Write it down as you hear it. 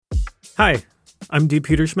Hi, I'm Dee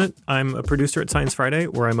Peterschmidt. I'm a producer at Science Friday,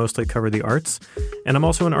 where I mostly cover the arts, and I'm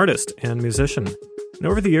also an artist and musician. And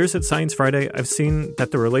over the years at Science Friday, I've seen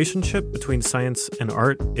that the relationship between science and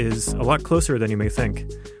art is a lot closer than you may think.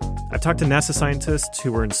 I've talked to NASA scientists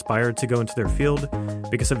who were inspired to go into their field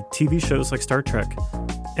because of TV shows like Star Trek.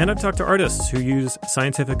 And I've talked to artists who use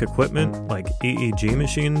scientific equipment like EEG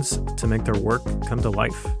machines to make their work come to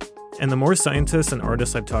life. And the more scientists and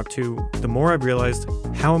artists I've talked to, the more I've realized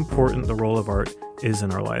how important the role of art is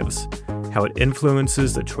in our lives, how it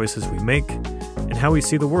influences the choices we make, and how we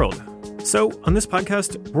see the world. So on this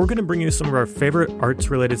podcast, we're going to bring you some of our favorite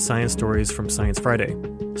arts-related science stories from Science Friday,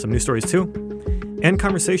 some new stories too, and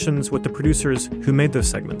conversations with the producers who made those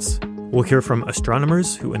segments. We'll hear from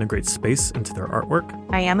astronomers who integrate space into their artwork.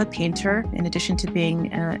 I am a painter. In addition to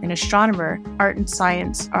being an astronomer, art and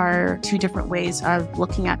science are two different ways of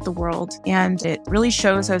looking at the world. And it really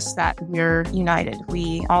shows us that we're united.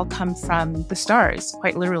 We all come from the stars,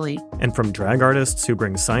 quite literally. And from drag artists who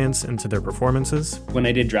bring science into their performances. When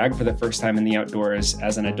I did drag for the first time in the outdoors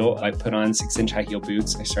as an adult, I put on 6-inch high heel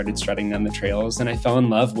boots. I started strutting down the trails and I fell in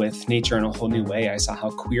love with nature in a whole new way. I saw how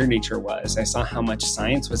queer nature was. I saw how much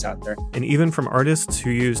science was out there. And even from artists who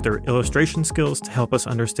use their illustration skills to help us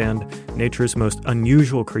understand nature's most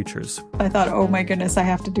unusual creatures. I thought, oh my goodness, I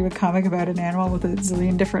have to do a comic about an animal with a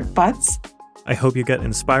zillion different butts. I hope you get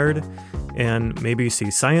inspired and maybe see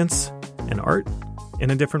science and art in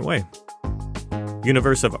a different way.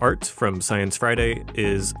 Universe of Art from Science Friday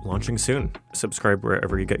is launching soon. Subscribe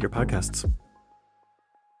wherever you get your podcasts.